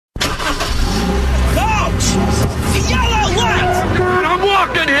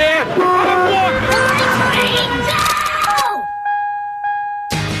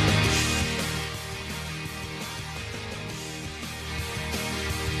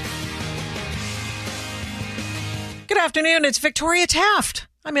Good afternoon. It's Victoria Taft.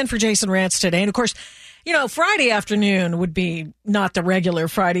 I'm in for Jason Rantz today. And of course, you know, Friday afternoon would be not the regular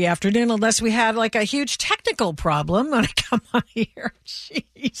Friday afternoon unless we had like a huge technical problem when I come on here.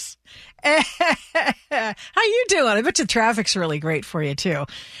 Jeez. How you doing? I bet the traffic's really great for you too.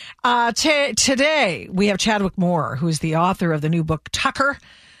 Today we have Chadwick Moore, who's the author of the new book, Tucker.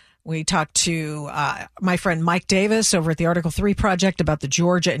 We talked to my friend Mike Davis over at the Article 3 Project about the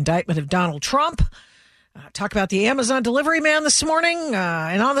Georgia indictment of Donald Trump. Talk about the Amazon delivery man this morning.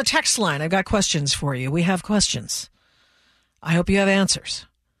 And on the text line, I've got questions for you. We have questions. I hope you have answers.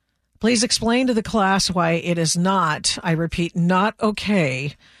 Please explain to the class why it is not, I repeat, not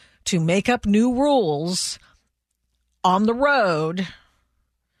okay to make up new rules on the road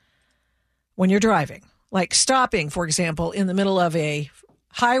when you're driving. Like stopping, for example, in the middle of a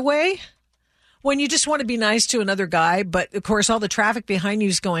highway when you just want to be nice to another guy, but of course all the traffic behind you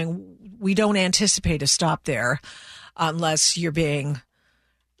is going, we don't anticipate a stop there unless you're being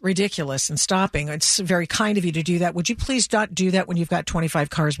ridiculous and stopping. It's very kind of you to do that. Would you please not do that when you've got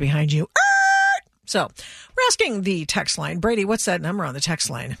 25 cars behind you? So we're asking the text line. Brady, what's that number on the text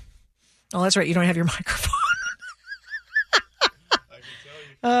line? Oh, that's right. You don't have your microphone. I can tell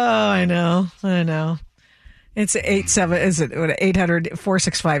you. Oh, I know. It's 800-465-8770,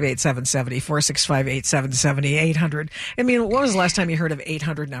 465-8770, 800. I mean, when was the last time you heard of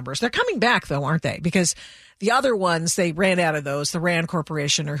 800 numbers? They're coming back, though, aren't they? Because the other ones, they ran out of those. The RAND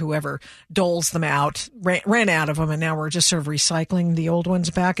Corporation or whoever doles them out ran out of them, and now we're just sort of recycling the old ones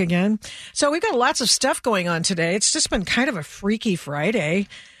back again. So we've got lots of stuff going on today. It's just been kind of a freaky Friday.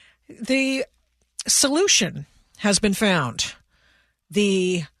 The solution has been found.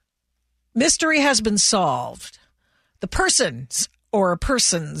 The mystery has been solved. The persons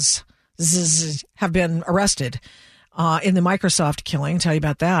have been arrested in the Microsoft killing. Tell you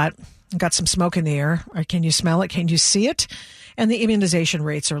about that. Got some smoke in the air. Can you smell it? Can you see it? And the immunization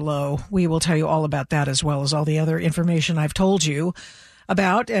rates are low. We will tell you all about that as well as all the other information I've told you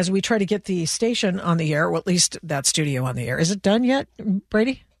about as we try to get the station on the air, or at least that studio on the air. Is it done yet,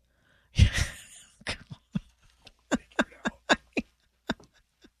 Brady?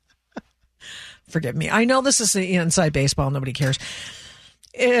 Forgive me. I know this is the inside baseball. Nobody cares.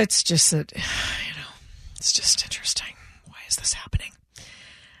 It's just that, it's just interesting. Why is this happening?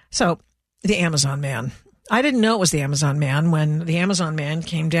 So the Amazon man. I didn't know it was the Amazon man when the Amazon man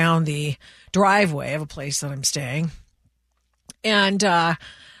came down the driveway of a place that I'm staying and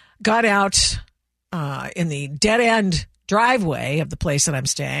got out in the dead end driveway of the place that I'm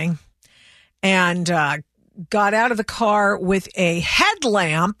staying and got out of the car with a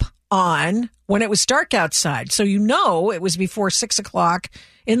headlamp on when it was dark outside. So it was before 6 o'clock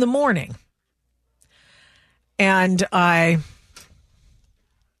in the morning. And I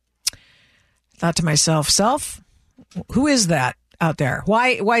thought to myself, who is that out there?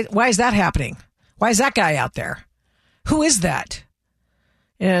 Why is that happening? Why is that guy out there? Who is that?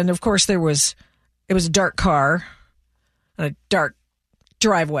 And of course it was a dark car, a dark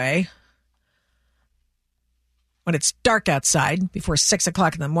driveway. When it's dark outside before 6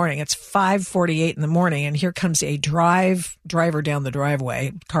 o'clock in the morning, it's 5:48 in the morning, and here comes a driver down the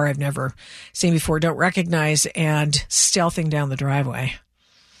driveway, car I've never seen before, don't recognize, and stealthing down the driveway.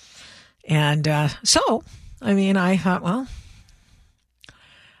 And I thought, well,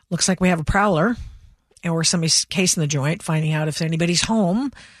 looks like we have a prowler, or somebody's casing the joint, finding out if anybody's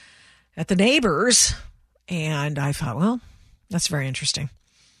home at the neighbors. And I thought, well, that's very interesting.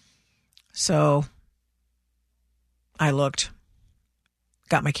 So I looked,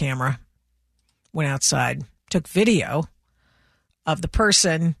 got my camera, went outside, took video of the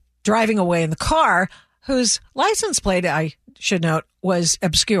person driving away in the car whose license plate, I should note, was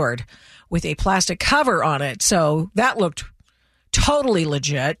obscured with a plastic cover on it. So that looked totally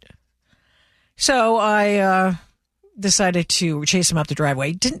legit. So I decided to chase him up the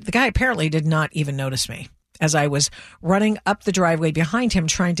driveway. The guy apparently did not even notice me as I was running up the driveway behind him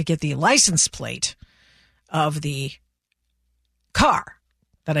trying to get the license plate of the car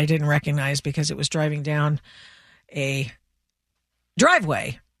that I didn't recognize because it was driving down a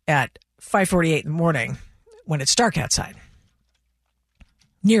driveway at 5:48 in the morning when it's dark outside.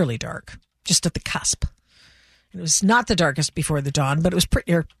 Nearly dark, just at the cusp. It was not the darkest before the dawn, but it was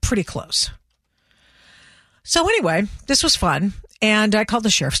pretty close. So anyway, this was fun, and I called the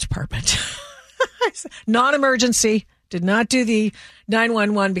sheriff's department. Non-emergency, did not do the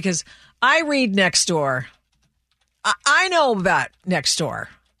 911 because I read Nextdoor. I know about Nextdoor.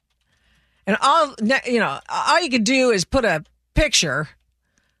 And all you can do is put a picture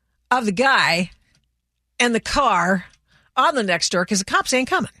of the guy and the car on the Nextdoor because the cops ain't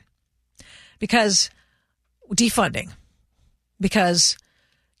coming. Because defunding, because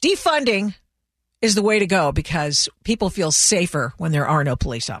defunding is the way to go, because people feel safer when there are no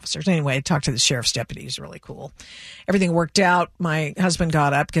police officers. Anyway, I talked to the sheriff's deputy. He's really cool. Everything worked out. My husband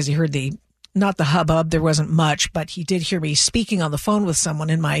got up because he heard not the hubbub. There wasn't much, but he did hear me speaking on the phone with someone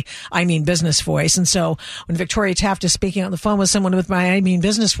in my I mean business voice. And so when Victoria Taft is speaking on the phone with someone with my I mean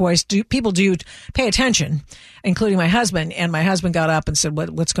business voice, people do pay attention, including my husband. And my husband got up and said,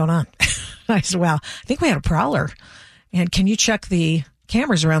 what's going on? I said, well, I think we had a prowler. And can you check the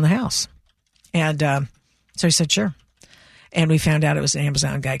cameras around the house? And so he said, sure. And we found out it was an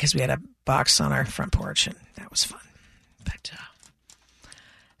Amazon guy because we had a box on our front porch, and that was fun. But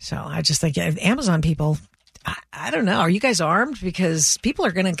so I just think Amazon people, I don't know. Are you guys armed? Because people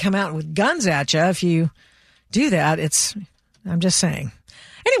are going to come out with guns at you if you do that. I'm just saying.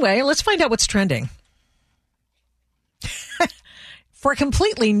 Anyway, let's find out what's trending. For a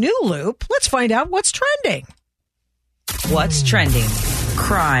completely new loop, let's find out what's trending. What's trending?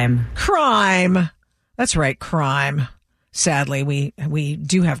 Crime. That's right, crime. Sadly, we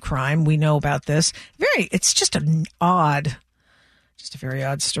do have crime. We know about this. It's just a very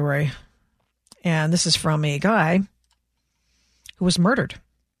odd story. And this is from a guy who was murdered.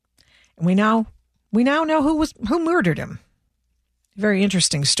 And we now know who murdered him. Very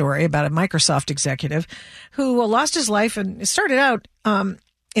interesting story about a Microsoft executive who lost his life, and it started out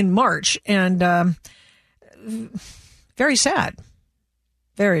in March, and very sad.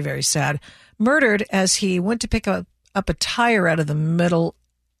 Very, very sad. Murdered as he went to pick up a tire out of the middle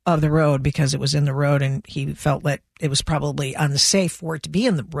of the road because it was in the road, and he felt that it was probably unsafe for it to be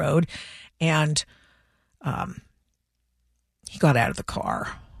in the road. And he got out of the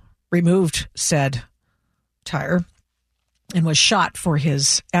car, removed said tire, and was shot for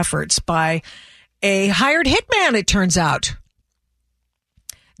his efforts by a hired hitman, it turns out.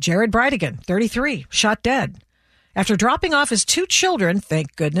 Jared Bridegan, 33, shot dead after dropping off his 2 children,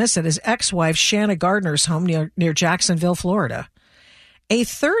 thank goodness, at his ex-wife Shanna Gardner's home near Jacksonville, Florida. A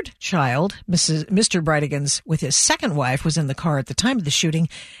third child, Mr. Bridegan's, with his second wife, was in the car at the time of the shooting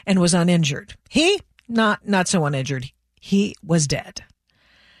and was uninjured. He, not so uninjured. He was dead.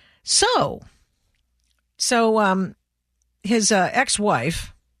 So his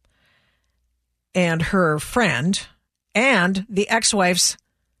ex-wife and her friend and the ex-wife's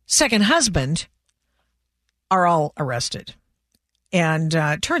second husband are all arrested. And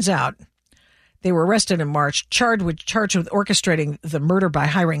turns out they were arrested in March, charged with orchestrating the murder by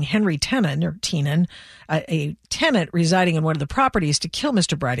hiring Henry Tenen, a tenant residing in one of the properties, to kill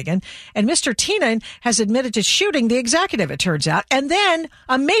Mr. Bridegan. And Mr. Tenen has admitted to shooting the executive, it turns out. And then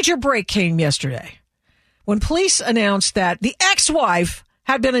a major break came yesterday when police announced that the ex-wife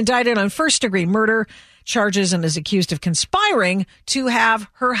had been indicted on first-degree murder charges and is accused of conspiring to have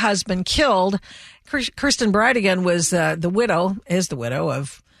her husband killed. Kirsten Bridegan is the widow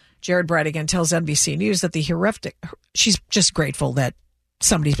of Jared Bridegan, tells NBC News that she's just grateful that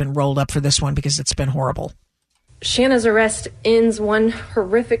somebody's been rolled up for this one because it's been horrible. Shanna's arrest ends one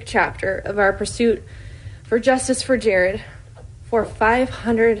horrific chapter of our pursuit for justice for Jared. For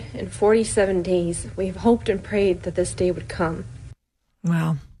 547 days, we've hoped and prayed that this day would come.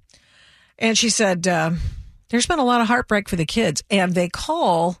 Well, and she said there's been a lot of heartbreak for the kids, and they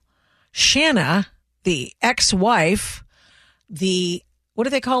call Shanna, the ex-wife, what do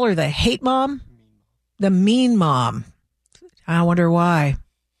they call her? The hate mom? The mean mom. I wonder why.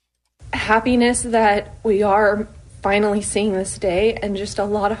 Happiness that we are finally seeing this day, and just a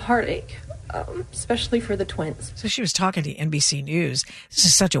lot of heartache, especially for the twins. So she was talking to NBC News. This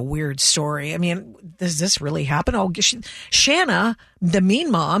is such a weird story. I mean, does this really happen? Oh, Shanna, the mean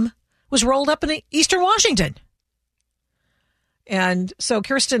mom, was rolled up in Eastern Washington. And so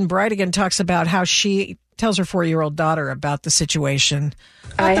Kirsten Bridegan talks about how she tells her 4-year-old daughter about the situation.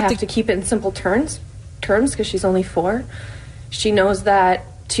 I have to keep it in simple terms because she's only 4. She knows that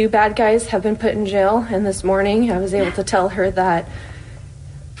 2 bad guys have been put in jail, and this morning I was able to tell her that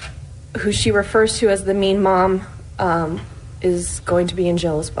who she refers to as the mean mom is going to be in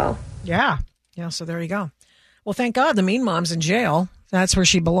jail as well. Yeah, so there you go. Well, thank God the mean mom's in jail. That's where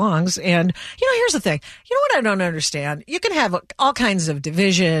she belongs. And, here's the thing. You know what I don't understand? You can have all kinds of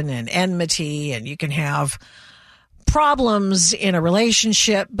division and enmity, and you can have problems in a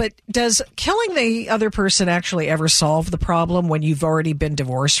relationship, but does killing the other person actually ever solve the problem when you've already been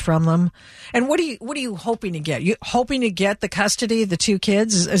divorced from them? And what are you hoping to get? You hoping to get the custody of the two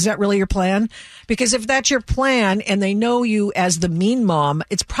kids? Is that really your plan? Because if that's your plan and they know you as the mean mom,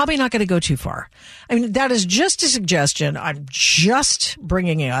 it's probably not going to go too far. I mean, that is just a suggestion. I'm just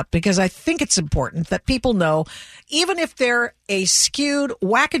bringing it up because I think it's important that people know, even if they're a skewed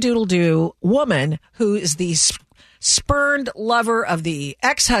wackadoodle-doo woman who is the spurned lover of the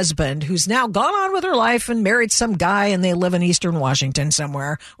ex-husband who's now gone on with her life and married some guy and they live in Eastern Washington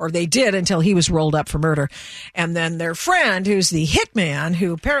somewhere, or they did until he was rolled up for murder. And then their friend who's the hitman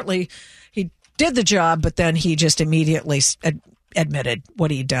who apparently he did the job, but then he just immediately admitted what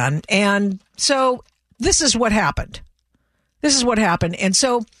he'd done. And so this is what happened. This is what happened. And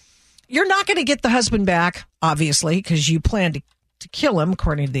so you're not going to get the husband back, obviously, because you plan to kill him,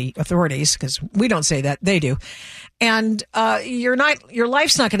 according to the authorities, because we don't say that, they do. And your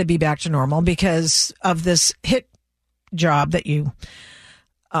life's not going to be back to normal because of this hit job that you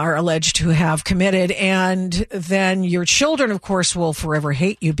are alleged to have committed. And then your children, of course, will forever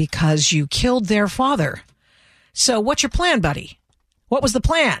hate you because you killed their father. So what's your plan, buddy? What was the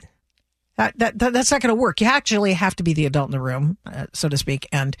plan? That's not going to work. You actually have to be the adult in the room, so to speak,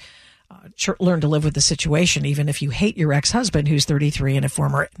 and learn to live with the situation, even if you hate your ex-husband, who's 33 and a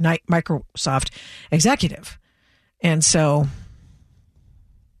former Microsoft executive. And so,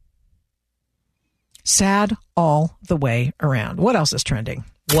 sad all the way around. What else is trending?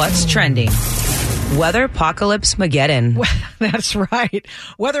 What's trending? Weather apocalypse Mageddon. That's right.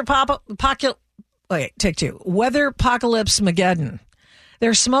 Take two. Weather apocalypse Mageddon.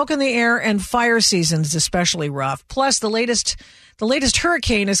 There's smoke in the air and fire season's especially rough. Plus, the latest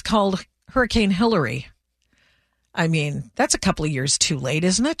hurricane is called Hurricane Hillary. I mean, that's a couple of years too late,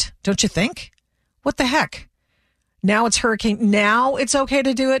 isn't it? Don't you think? What the heck? Now it's Now it's okay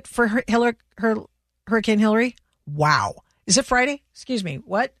to do it for Hurricane Hillary? Wow. Is it Friday? Excuse me.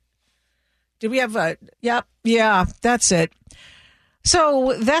 What? Did we have a... Yeah, that's it.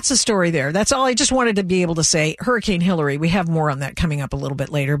 So that's the story there. That's all. I just wanted to be able to say Hurricane Hillary. We have more on that coming up a little bit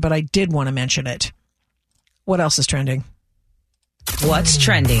later, but I did want to mention it. What else is trending? What's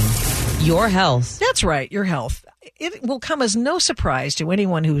trending? Your health. That's right, your health. It will come as no surprise to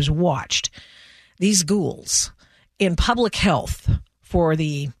anyone who's watched these ghouls in public health for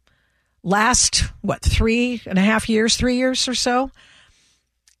the last, 3 years or so,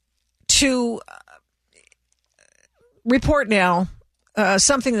 to report now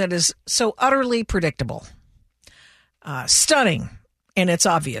something that is so utterly predictable, stunning in its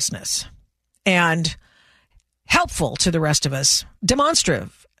obviousness, and helpful to the rest of us,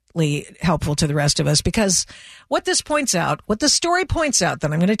 demonstratively helpful to the rest of us, because what the story points out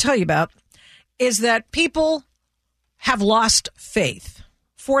that I'm going to tell you about is that people have lost faith,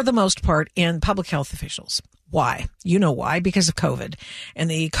 for the most part, in public health officials. Why? You know why? Because of COVID and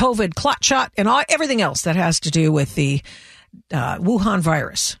the COVID clot shot and everything else that has to do with the Wuhan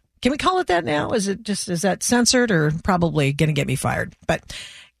virus. Can we call it that now? Is that censored or probably going to get me fired? But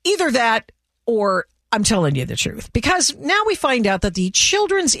either that or I'm telling you the truth, because now we find out that the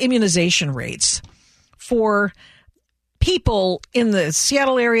children's immunization rates for people in the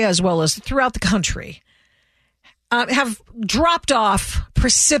Seattle area as well as throughout the country have dropped off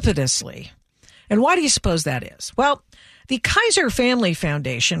precipitously. And why do you suppose that is? Well, the Kaiser Family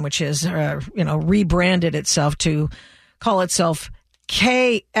Foundation, which has rebranded itself to call itself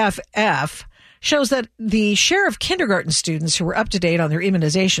KFF, shows that the share of kindergarten students who were up to date on their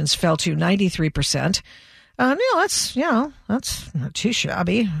immunizations fell to 93%. That's not too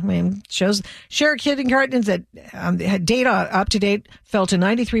shabby. I mean, shows share of kindergartens that had data up to date fell to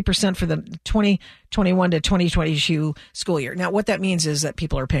 93% for the 2021 to 2022 school year. Now, what that means is that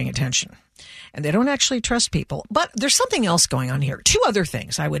people are paying attention and they don't actually trust people. But there's something else going on here. 2 other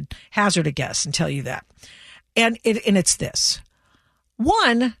things I would hazard a guess and tell you that. And it's this.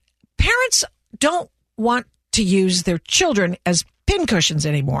 One, parents don't want to use their children as pincushions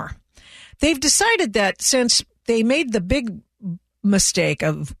anymore. They've decided that since they made the big mistake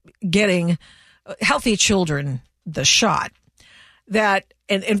of getting healthy children the shot, that,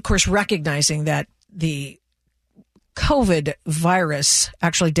 and of course recognizing that the COVID virus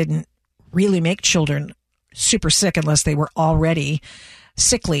actually didn't really make children super sick unless they were already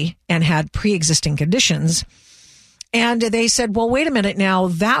sickly and had pre-existing conditions. And they said, well, wait a minute now,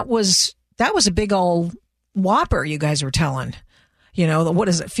 that was a big old whopper you guys were telling. What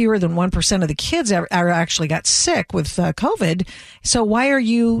is it? Fewer than 1% of the kids actually got sick with COVID. So why are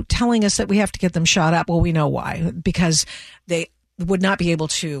you telling us that we have to get them shot up? Well, we know why. Because they would not be able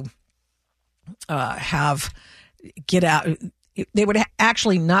to have get out. They would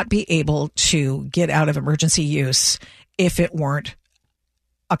actually not be able to get out of emergency use if it weren't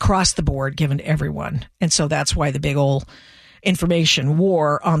across the board given to everyone. And so that's why the big old information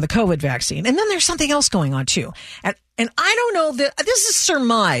war on the COVID vaccine. And then there's something else going on too. And I don't know that this is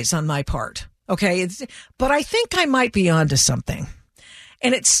surmise on my part. Okay. But I think I might be onto something.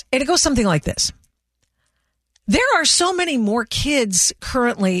 And it goes something like this. There are so many more kids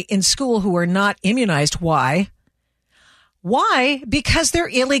currently in school who are not immunized. Why? Why? Because they're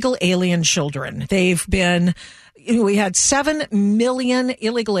illegal alien children. We had 7 million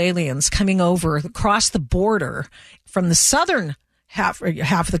illegal aliens coming over across the border from the southern half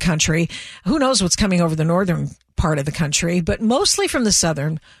of the country. Who knows what's coming over the northern part of the country, but mostly from the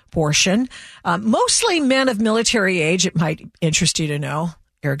southern portion. Mostly men of military age. It might interest you to know.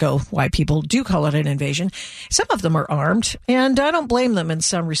 Ergo, why people do call it an invasion. Some of them are armed, and I don't blame them in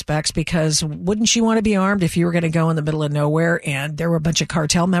some respects, because wouldn't you want to be armed if you were going to go in the middle of nowhere and there were a bunch of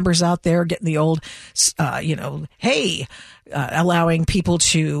cartel members out there getting the old, allowing people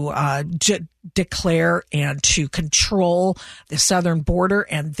to declare and to control the southern border,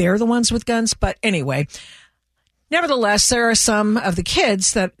 and they're the ones with guns. But anyway, nevertheless, there are some of the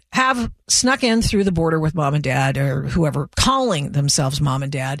kids that have snuck in through the border with mom and dad, or whoever calling themselves mom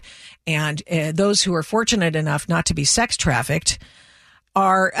and dad. And those who are fortunate enough not to be sex trafficked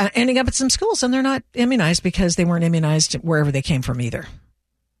are ending up at some schools, and they're not immunized because they weren't immunized wherever they came from either.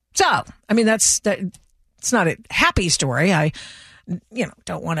 So, I mean, it's not a happy story. I,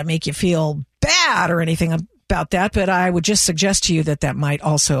 don't want to make you feel bad or anything about that, but I would just suggest to you that might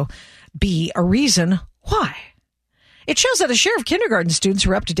also be a reason why. It shows that a share of kindergarten students who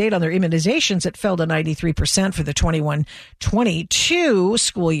are up to date on their immunizations, it fell to 93% for the 21-22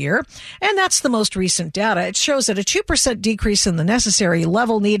 school year. And that's the most recent data. It shows that a 2% decrease in the necessary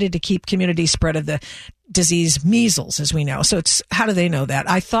level needed to keep community spread of the disease measles, as we know. So how do they know that?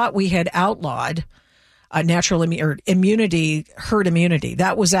 I thought we had outlawed natural immunity, herd immunity.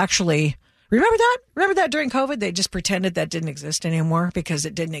 That was actually... Remember that? Remember that during COVID? They just pretended that didn't exist anymore because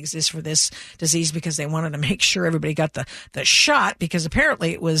it didn't exist for this disease, because they wanted to make sure everybody got the shot, because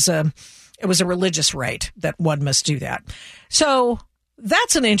apparently it was a religious right that one must do that. So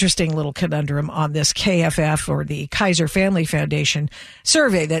that's an interesting little conundrum on this KFF, or the Kaiser Family Foundation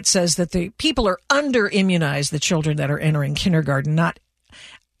survey, that says that the people are under immunized, the children that are entering kindergarten, not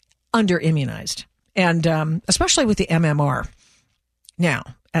under immunized. And especially with the MMR. Now,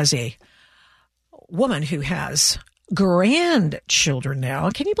 as a woman who has grandchildren now.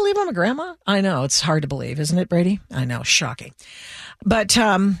 Can you believe I'm a grandma? I know, it's hard to believe, isn't it, Brady? I know, shocking. But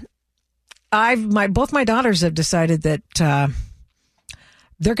both my daughters have decided that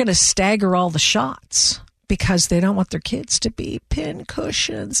they're going to stagger all the shots because they don't want their kids to be pin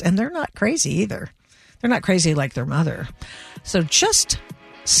cushions, and they're not crazy either. They're not crazy like their mother. So just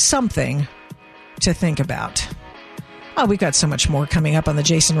something to think about. Oh, we've got so much more coming up on the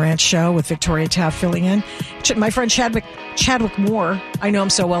Jason Ranch Show with Victoria Taft filling in. My friend Chadwick Moore. I know him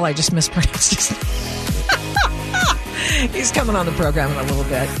so well, I just mispronounced his name. He's coming on the program in a little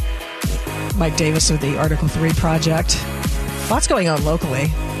bit. Mike Davis with the Article 3 Project. Lots going on locally.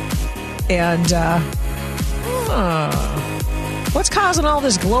 And what's causing all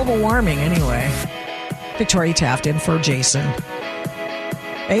this global warming anyway? Victoria Taft in for Jason.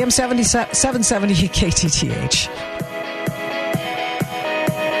 AM 770 KTTH.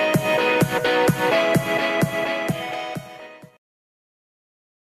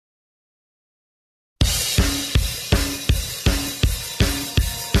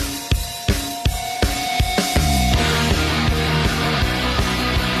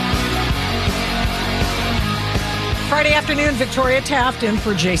 Friday afternoon, Victoria Taft in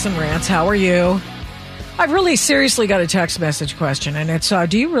for Jason Rantz. How are you? I've really seriously got a text message question, and it's,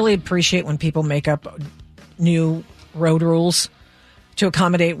 do you really appreciate when people make up new road rules to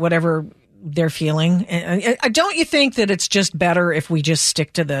accommodate whatever they're feeling? And don't you think that it's just better if we just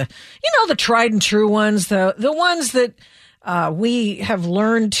stick to the tried and true ones, the ones that we have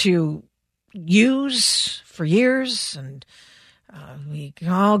learned to use for years, and we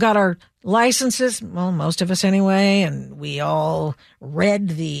all got our licenses, well, most of us anyway, and we all read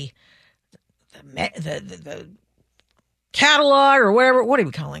the catalog, or whatever. What are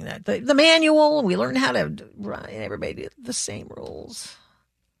we calling that? The manual. We learned how to run. Everybody did the same rules.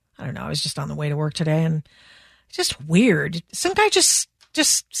 I don't know. I was just on the way to work today, and it's just weird. Some guy just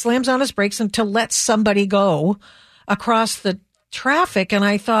slams on his brakes and to let somebody go across the traffic. And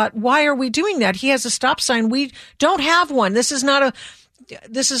I thought, why are we doing that? He has a stop sign. We don't have one. This is not a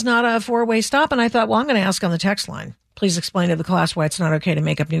four-way stop. And I thought, well, I'm going to ask on the text line. Please explain to the class why it's not okay to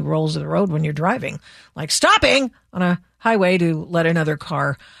make up new rules of the road when you're driving, like stopping on a highway to let another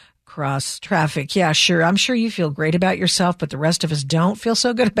car cross traffic. Yeah, sure. I'm sure you feel great about yourself, but the rest of us don't feel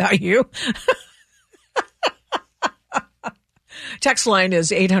so good about you. Text line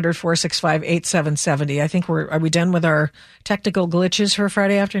is 800-465-8770. I think are we done with our technical glitches for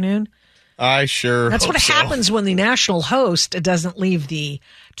Friday afternoon? I sure That's hope what so. happens when the national host doesn't leave the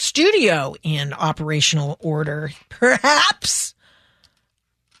studio in operational order. Perhaps.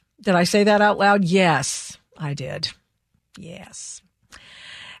 Did I say that out loud? Yes, I did. Yes.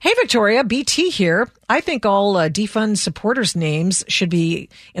 Hey, Victoria, BT here. I think all defund supporters' names should be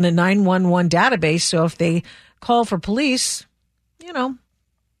in a 911 database, so if they call for police,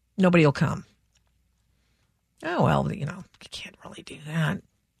 nobody will come. Oh, well, you can't really do that.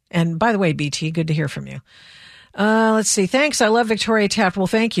 And by the way, BT, good to hear from you. Let's see. Thanks. I love Victoria Taft. Well,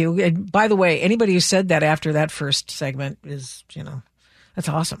 thank you. And by the way, anybody who said that after that first segment is, that's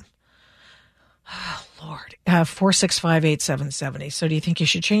awesome. Oh, Lord. 465-8770. So do you think you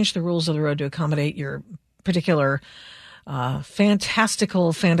should change the rules of the road to accommodate your particular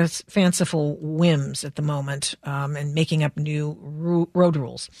fanciful whims at the moment and making up new road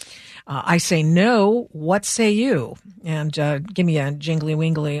rules? I say no. What say you? And give me a jingly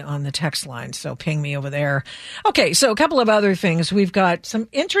wingly on the text line. So ping me over there. Okay, so a couple of other things. We've got some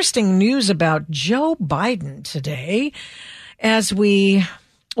interesting news about Joe Biden today.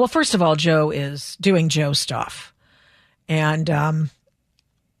 First of all, Joe is doing Joe stuff. And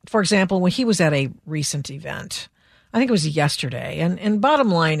for example, when he was at a recent event, I think it was yesterday. And bottom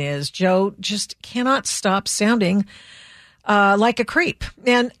line is Joe just cannot stop sounding like a creep.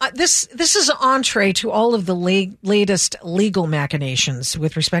 And this is an entree to all of the latest legal machinations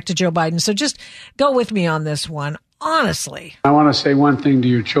with respect to Joe Biden. So just go with me on this one. Honestly. I want to say one thing to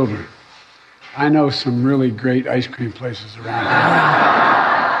your children. I know some really great ice cream places around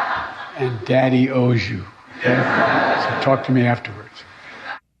here. And Daddy owes you. Okay? So talk to me afterwards.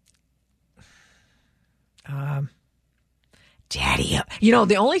 Daddy,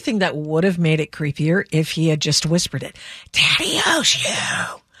 the only thing that would have made it creepier if he had just whispered it. Daddy owes you.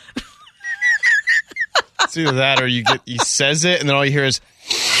 It's either that or he says it and then all you hear is.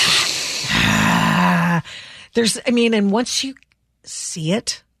 And once you see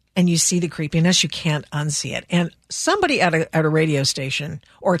it and you see the creepiness, you can't unsee it. And somebody at a radio station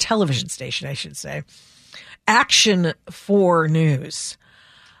or a television station, I should say, Action 4 News,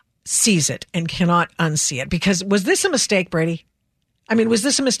 sees it and cannot unsee it. Because was this a mistake, Brady? Was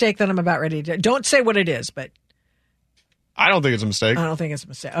this a mistake that I'm about ready to... Don't say what it is, but... I don't think it's a mistake. I don't think it's a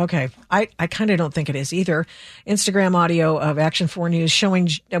mistake. Okay. I kind of don't think it is either. Instagram audio of Action 4 News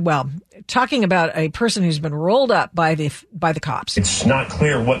talking about a person who's been rolled up by the cops. It's not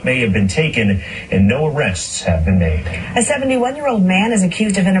clear what may have been taken and no arrests have been made. A 71-year-old man is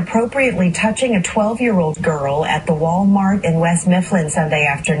accused of inappropriately touching a 12-year-old girl at the Walmart in West Mifflin Sunday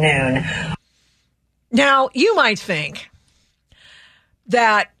afternoon. Now, you might think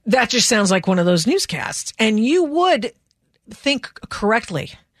that just sounds like one of those newscasts, and you would think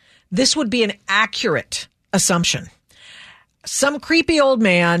correctly. This would be an accurate assumption. Some creepy old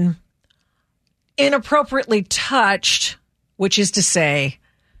man inappropriately touched, which is to say,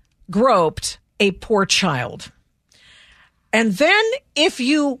 groped a poor child. And then if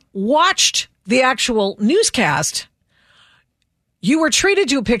you watched the actual newscast, you were treated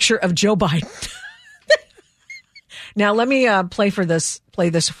to a picture of Joe Biden. Now, let me play this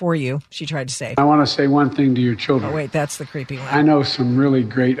for you, she tried to say. I want to say one thing to your children. Oh, wait, that's the creepy one. I know some really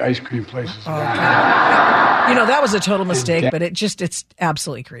great ice cream places around here. That was a total mistake, but it's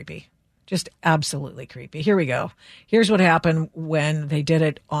absolutely creepy. Just absolutely creepy. Here we go. Here's what happened when they did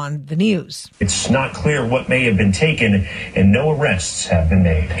it on the news. It's not clear what may have been taken and no arrests have been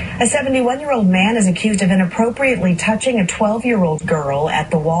made. A 71-year-old man is accused of inappropriately touching a 12-year-old girl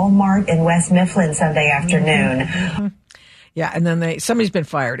at the Walmart in West Mifflin Sunday afternoon. Mm-hmm. Yeah, and then somebody's been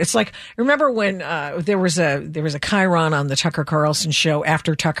fired. It's like, remember when there was a chyron on the Tucker Carlson show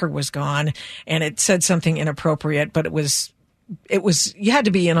after Tucker was gone, and it said something inappropriate, but it was you had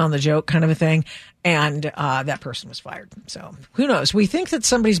to be in on the joke kind of a thing, and that person was fired. So who knows? We think that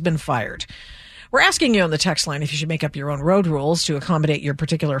somebody's been fired. We're asking you on the text line if you should make up your own road rules to accommodate your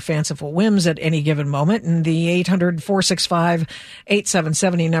particular fanciful whims at any given moment. And the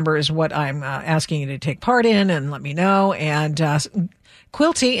 800-465-8770 number is what I'm asking you to take part in and let me know. And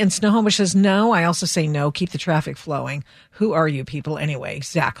Quilty in Snohomish says no. I also say no. Keep the traffic flowing. Who are you people anyway?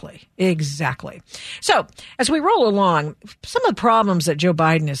 Exactly. So as we roll along, some of the problems that Joe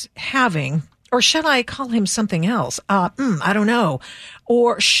Biden is having, or should I call him something else? I don't know.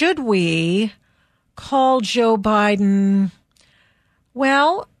 Or should we call Joe Biden,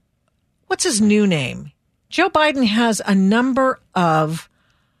 well, what's his new name? Joe Biden has a number of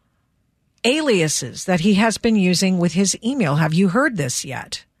aliases that he has been using with his email. Have you heard this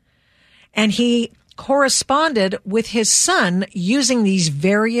yet? And he corresponded with his son using these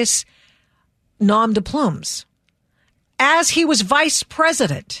various nom de plumes as he was vice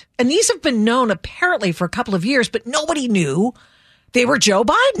president. And these have been known apparently for a couple of years, but nobody knew they were Joe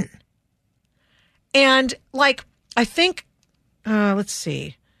Biden. And like, I think, let's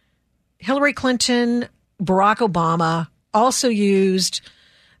see, Hillary Clinton, Barack Obama also used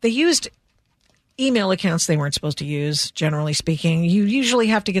email accounts they weren't supposed to use, generally speaking. You usually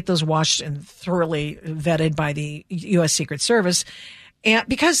have to get those washed and thoroughly vetted by the U.S. Secret Service. And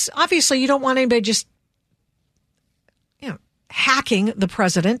because obviously you don't want anybody just, hacking the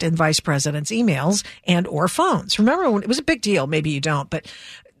president and vice president's emails and or phones. Remember when it was a big deal? Maybe you don't, but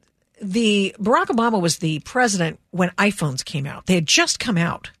Barack Obama was the president when iPhones came out. They had just come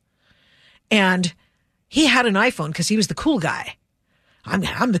out. And he had an iPhone because he was the cool guy.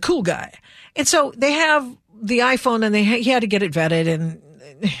 I'm the cool guy. And so they have the iPhone and he had to get it vetted, and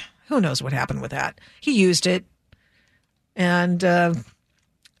who knows what happened with that. He used it. And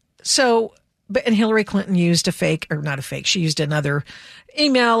and Hillary Clinton used she used another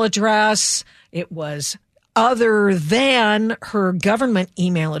email address. It was other than her government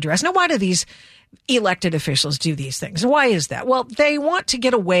email address. Now, why do these elected officials do these things? Why is that? Well, they want to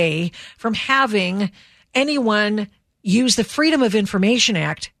get away from having anyone use the Freedom of Information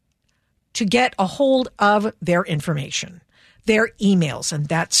Act to get a hold of their information, their emails, and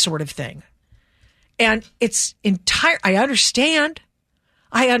that sort of thing. And it's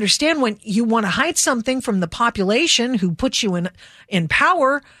I understand when you want to hide something from the population who puts you in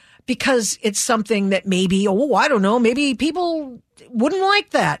power because it's something that maybe, I don't know, maybe people wouldn't like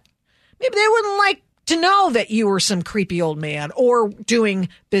that. Maybe they wouldn't like to know that you were some creepy old man or doing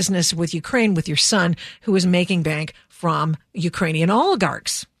business with Ukraine with your son who was making bank from Ukrainian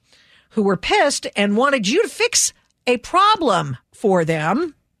oligarchs who were pissed and wanted you to fix a problem for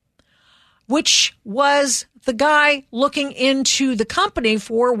them, which was the guy looking into the company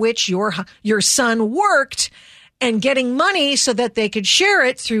for which your son worked and getting money so that they could share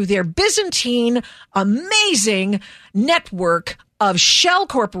it through their Byzantine, amazing network of shell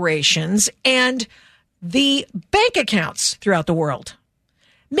corporations and the bank accounts throughout the world.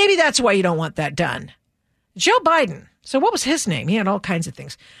 Maybe that's why you don't want that done. Joe Biden. So what was his name? He had all kinds of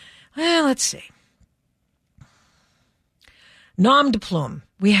things. Well, let's see. Nom de plume.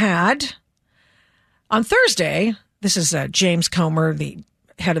 We had on Thursday, this is James Comer, the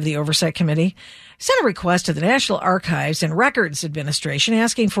head of the Oversight Committee, sent a request to the National Archives and Records Administration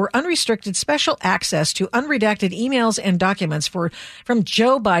asking for unrestricted special access to unredacted emails and documents from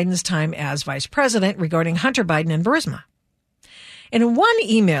Joe Biden's time as vice president regarding Hunter Biden and Burisma. And in one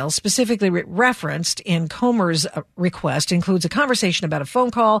email specifically referenced in Comer's request includes a conversation about a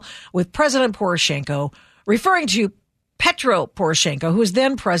phone call with President Poroshenko referring to Petro Poroshenko, who was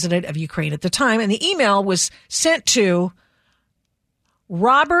then president of Ukraine at the time. And the email was sent to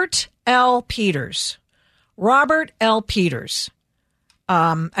Robert L. Peters. Robert L. Peters,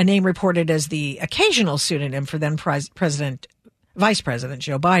 a name reported as the occasional pseudonym for then Vice President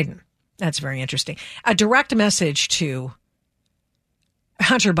Joe Biden. That's very interesting. A direct message to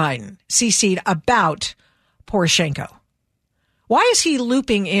Hunter Biden, CC'd about Poroshenko. Why is he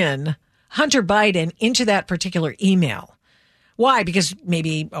looping in Hunter Biden into that particular email? Why? Because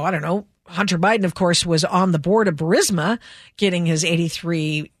maybe, I don't know, Hunter Biden, of course, was on the board of Burisma getting his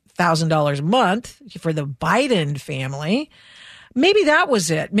 $83,000 a month for the Biden family. Maybe that was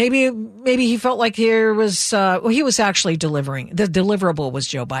it. Maybe he felt like there was, he was actually delivering. The deliverable was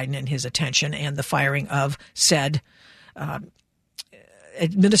Joe Biden and his attention and the firing of said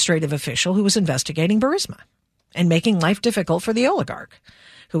administrative official who was investigating Burisma and making life difficult for the oligarch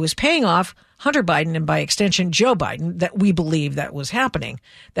who was paying off Hunter Biden and by extension Joe Biden, that we believe that was happening.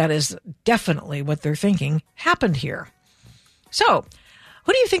 That is definitely what they're thinking happened here. So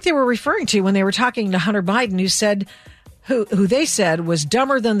who do you think they were referring to when they were talking to Hunter Biden, who they said was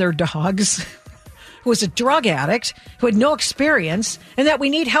dumber than their dogs, who was a drug addict, who had no experience, and that we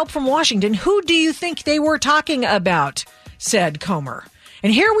need help from Washington? Who do you think they were talking about? Said Comer.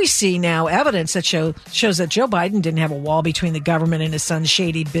 And here we see now evidence that shows that Joe Biden didn't have a wall between the government and his son's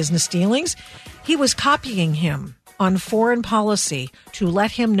shady business dealings. He was copying him on foreign policy to let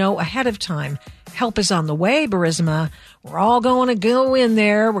him know ahead of time, help is on the way, Burisma. We're all going to go in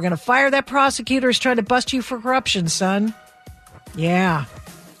there. We're going to fire that prosecutor who's trying to bust you for corruption, son. Yeah.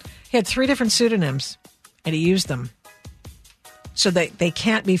 He had 3 different pseudonyms, and he used them. so they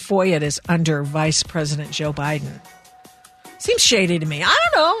can't be FOIA'd as under Vice President Joe Biden. Seems shady to me. I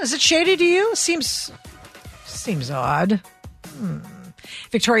don't know. Is it shady to you? Seems odd.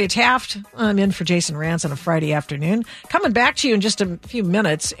 Victoria Taft, I'm in for Jason Rantz on a Friday afternoon. Coming back to you in just a few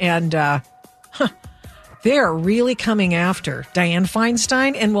minutes, and they're really coming after Dianne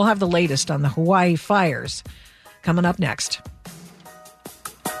Feinstein, and we'll have the latest on the Hawaii fires coming up next.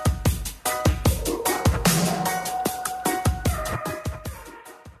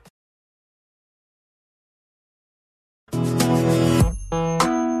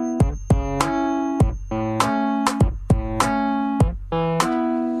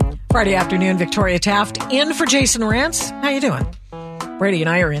 Friday afternoon, Victoria Taft in for Jason Rantz. How you doing? Brady and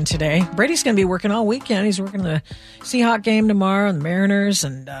I are in today. Brady's going to be working all weekend. He's working the Seahawks game tomorrow and the Mariners,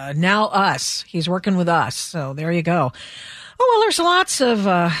 and now us. He's working with us. So there you go. Oh, well, there's lots of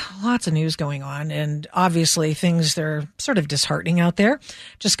news going on, and obviously things they're sort of disheartening out there.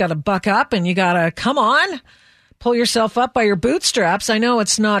 Just got to buck up, and you got to come on. Pull yourself up by your bootstraps. I know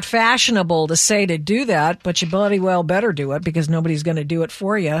it's not fashionable to say to do that, but you bloody well better do it because nobody's going to do it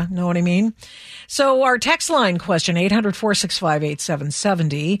for you. Know what I mean? So our text line question,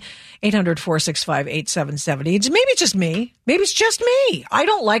 800-465-8770, 800-465-8770. Maybe it's just me. Maybe it's just me. I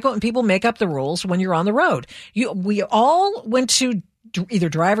don't like it when people make up the rules when you're on the road. We all went to either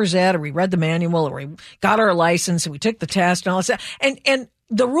driver's ed, or we read the manual, or we got our license and we took the test and all that. And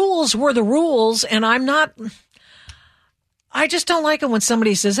the rules were the rules, and I just don't like it when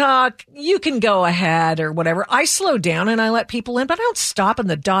somebody says, you can go ahead or whatever. I slow down and I let people in, but I don't stop in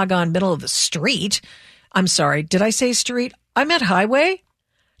the doggone middle of the street. I'm sorry. Did I say street? I meant highway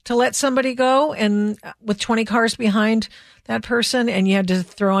to let somebody go, and with 20 cars behind that person, and you had to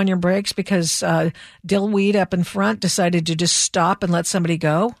throw on your brakes because Dillweed up in front decided to just stop and let somebody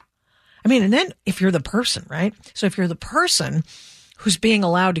go. I mean, and then if you're the person, right? So if you're the person who's being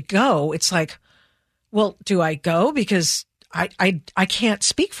allowed to go, it's like, well, do I go? Because I can't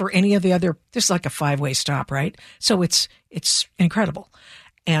speak for any of the other. This is like a 5-way stop, right? So it's incredible.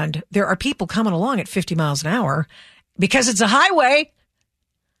 And there are people coming along at 50 miles an hour because it's a highway.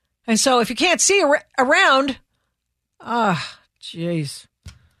 And so if you can't see around, geez.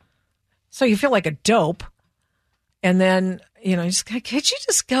 So you feel like a dope. And then, just, could you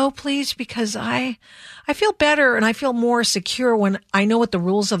just go, please? Because I feel better and I feel more secure when I know what the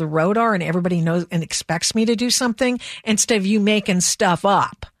rules of the road are and everybody knows and expects me to do something instead of you making stuff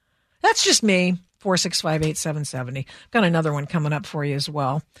up. That's just me. 465-8770. Got another one coming up for you as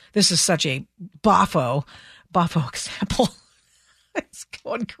well. This is such a boffo example. It's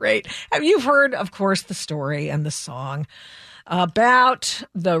going great. You've heard, of course, the story and the song about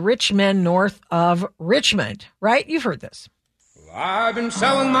the rich men north of Richmond, right? You've heard this. Well, I've been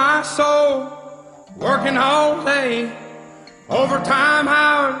selling my soul, working all day, overtime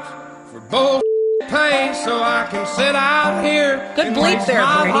hours for bull pay, so I can sit out here. Good bleep there,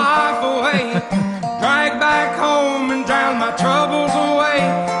 Brady. Life away, drag back home and drown my troubles away.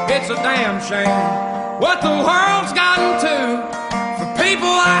 It's a damn shame what the world's gotten to for people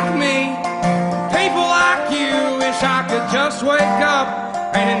like me, people like you. Wish I could just wake up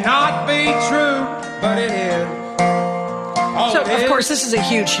and it not be true, but it is. So, of course, this is a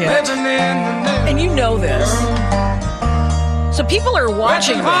huge hit. And you know this. So people are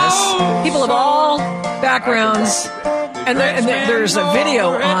watching this. People of all backgrounds. And there's a video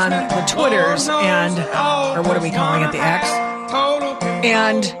on the Twitters or what are we calling it, the X?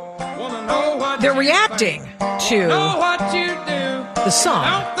 And they're reacting to the song.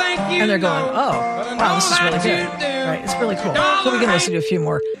 And they're going, oh, wow, this is really good. Right? It's really cool. So we can listen to a few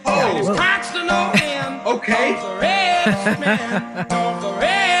more. Okay.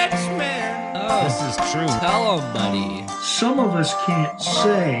 This is true. Tell them, buddy. Some of us can't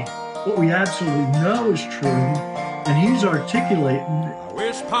say what we absolutely know is true, and he's articulating. I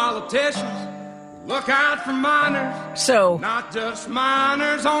wish politicians look out for minors. So, not just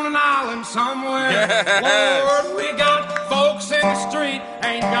minors on an island somewhere. Lord, we got folks in the street,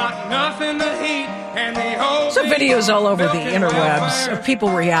 ain't got nothing to eat, and the whole so videos all over the interwebs of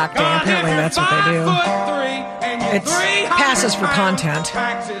people reacting. Apparently that's what they do. It passes for content,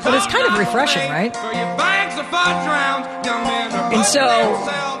 but it's kind of refreshing, right? And so,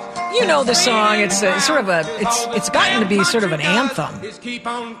 the song. It's sort of it's gotten to be sort of an anthem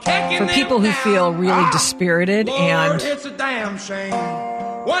for people who feel really dispirited and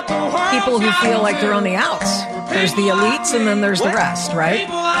people who feel like they're on the outs. There's the elites and then there's the rest, right?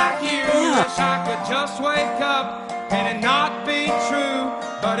 Yeah.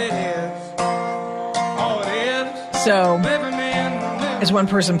 So, as one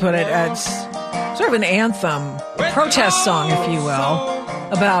person put it, sort of an anthem, a protest song, if you will,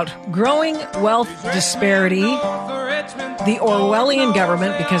 about growing wealth disparity, the Orwellian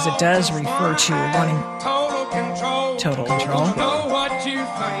government, because it does refer to wanting total control. Know what you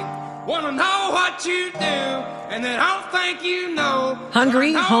think, want to know what you do, and then I don't think you know.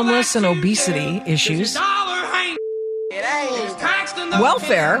 Hungry, homeless, and obesity issues.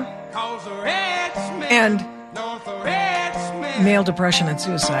 Welfare. And male depression and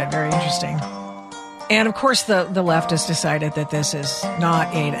suicide. Very interesting. And of course, the left has decided that this is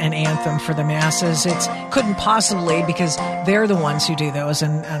not an anthem for the masses. It couldn't possibly, because they're the ones who do those,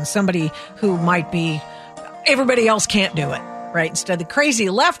 and somebody who might be, everybody else can't do it, right? Instead, the crazy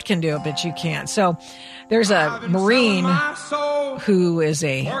left can do it, but you can't. So there's a Marine who is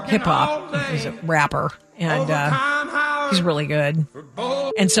a hip-hop, he's a rapper, and he's really good.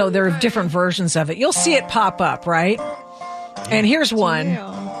 And so there are different versions of it. You'll see it pop up, right? And here's one.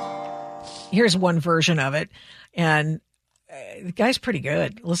 Here's one version of it, and the guy's pretty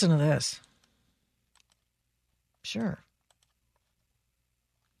good. Listen to this. Sure.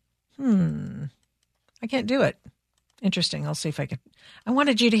 I can't do it. Interesting. I'll see if I can. I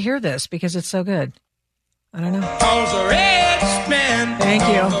wanted you to hear this because it's so good. I don't know. Thank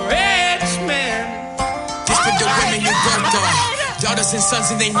you. This for the women you worked on. Daughters and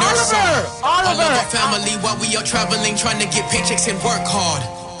sons and they nurse on. All of our family while we are traveling, trying to get paychecks and work hard.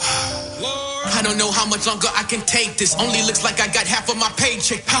 I don't know how much longer I can take this. Only looks like I got half of my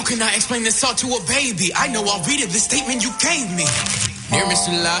paycheck. How can I explain this all to a baby? I know I'll read it, the statement you gave me. Dear Mr.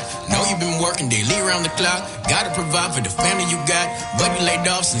 Lot, know you've been working daily around the clock. Gotta provide for the family you got. But you laid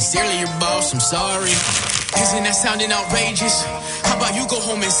off, sincerely your boss, I'm sorry. Isn't that sounding outrageous? How about you go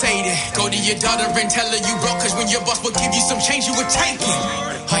home and say that? Go to your daughter and tell her you broke, cause when your boss would give you some change, you would take it.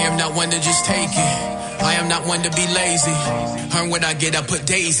 I am not one to just take it. I am not one to be lazy. Earn what I get, I put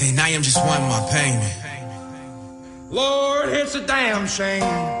days in. I am just one my payment. Lord, it's a damn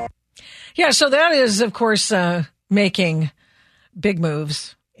shame. Yeah, so that is, of course, making big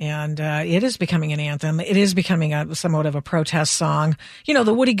moves. And it is becoming an anthem. It is becoming somewhat of a protest song. You know,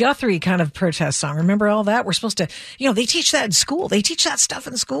 the Woody Guthrie kind of protest song. Remember all that? We're supposed to, they teach that in school. They teach that stuff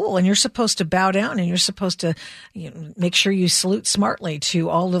in school. And you're supposed to bow down and you're supposed to make sure you salute smartly to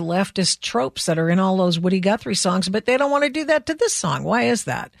all the leftist tropes that are in all those Woody Guthrie songs. But they don't want to do that to this song. Why is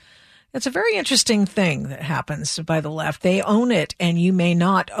that? It's a very interesting thing that happens by the left. They own it, and you may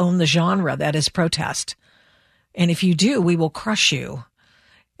not own the genre that is protest. And if you do, we will crush you.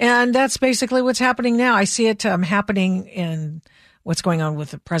 And that's basically what's happening now. I see it happening in what's going on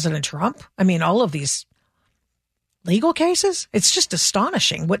with President Trump. I mean, all of these legal cases. It's just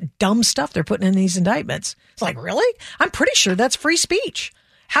astonishing what dumb stuff they're putting in these indictments. It's like, really? I'm pretty sure that's free speech.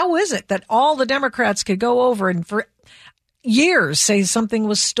 How is it that all the Democrats could go over and for years say something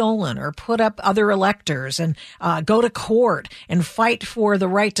was stolen or put up other electors and go to court and fight for the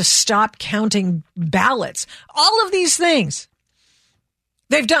right to stop counting ballots? All of these things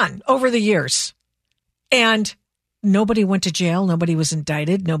they've done over the years. And nobody went to jail. Nobody was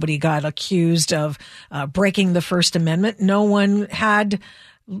indicted. Nobody got accused of breaking the First Amendment. No one had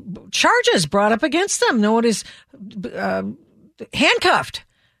charges brought up against them. No one is handcuffed.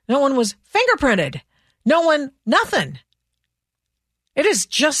 No one was fingerprinted. Nothing. It is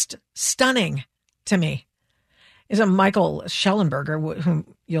just stunning to me. Is a Michael Schellenberger,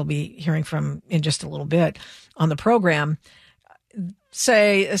 whom you'll be hearing from in just a little bit on the program,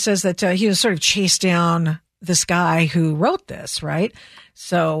 says that he was sort of chased down this guy who wrote this, right?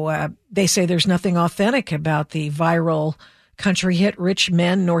 So they say there's nothing authentic about the viral country hit Rich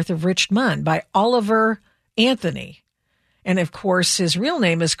Men North of Richmond by Oliver Anthony. And of course, his real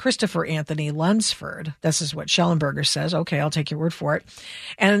name is Christopher Anthony Lunsford. This is what Schellenberger says. Okay, I'll take your word for it.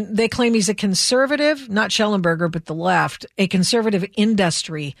 And they claim he's a conservative, not Schellenberger, but the left, a conservative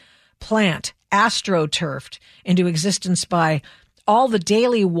industry plant, astroturfed into existence by all the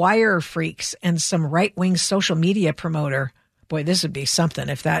Daily Wire freaks and some right-wing social media promoter. Boy, this would be something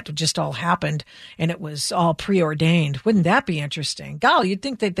if that just all happened and it was all preordained. Wouldn't that be interesting? Golly, you'd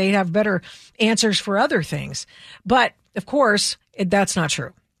think that they'd have better answers for other things. But, of course, that's not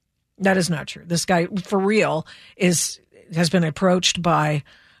true. That is not true. This guy, for real, has been approached by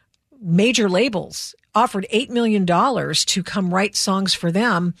major labels, offered $8 million to come write songs for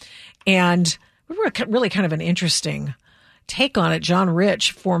them. And really kind of an interesting take on it. John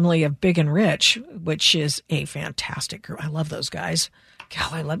Rich, formerly of Big and Rich, which is a fantastic group. I love those guys.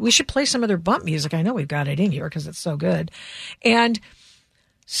 God, we should play some of their bump music. I know we've got it in here because it's so good. And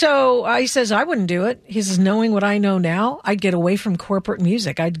So he says, I wouldn't do it. He says, knowing what I know now, I'd get away from corporate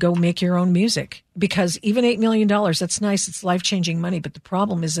music. I'd go make your own music, because even $8 million, that's nice. It's life-changing money. But the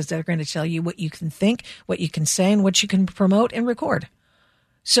problem is they're going to tell you what you can think, what you can say, and what you can promote and record.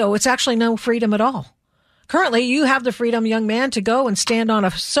 So it's actually no freedom at all. Currently, you have the freedom, young man, to go and stand on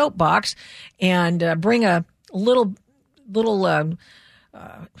a soapbox and bring a little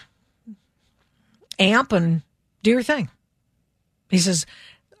amp and do your thing. He says,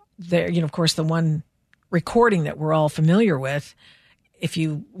 there, of course, the one recording that we're all familiar with, if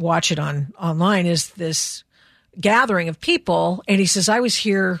you watch it online, is this gathering of people. And he says, I was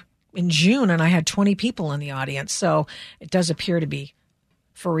here in June and I had 20 people in the audience. So it does appear to be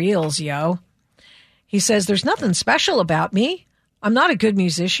for reals, yo. He says, there's nothing special about me. I'm not a good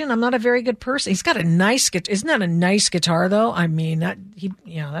musician. I'm not a very good person. He's got a nice guitar. Isn't that a nice guitar, though? I mean, that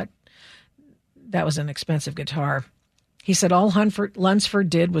was an expensive guitar. He said all Lunsford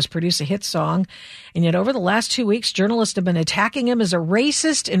did was produce a hit song, and yet over the last 2 weeks, journalists have been attacking him as a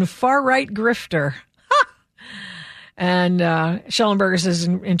racist and far-right grifter. And Schellenberger says,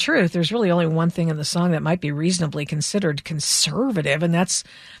 in truth, there's really only one thing in the song that might be reasonably considered conservative, and that's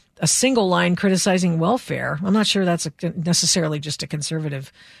a single line criticizing welfare. I'm not sure that's necessarily just a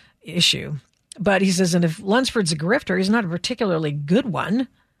conservative issue. But he says, and if Lunsford's a grifter, he's not a particularly good one.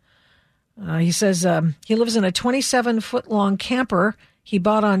 He says he lives in a 27-foot-long camper he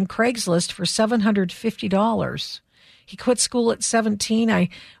bought on Craigslist for $750. He quit school at 17. I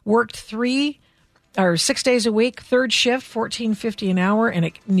worked 6 days a week, third shift, $14.50 an hour, and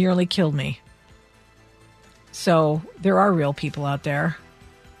it nearly killed me. So there are real people out there.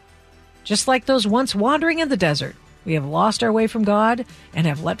 Just like those once wandering in the desert, we have lost our way from God and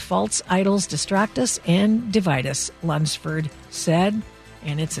have let false idols distract us and divide us, Lunsford said.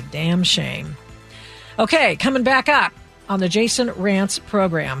 And it's a damn shame. Okay, coming back up on the Jason Rants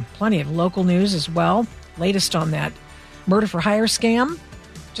program. Plenty of local news as well. Latest on that murder for hire scam.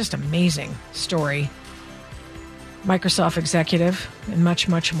 Just amazing story. Microsoft executive and much,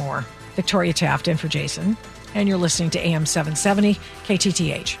 much more. Victoria Taft in for Jason. And you're listening to AM 770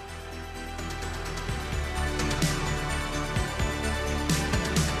 KTTH.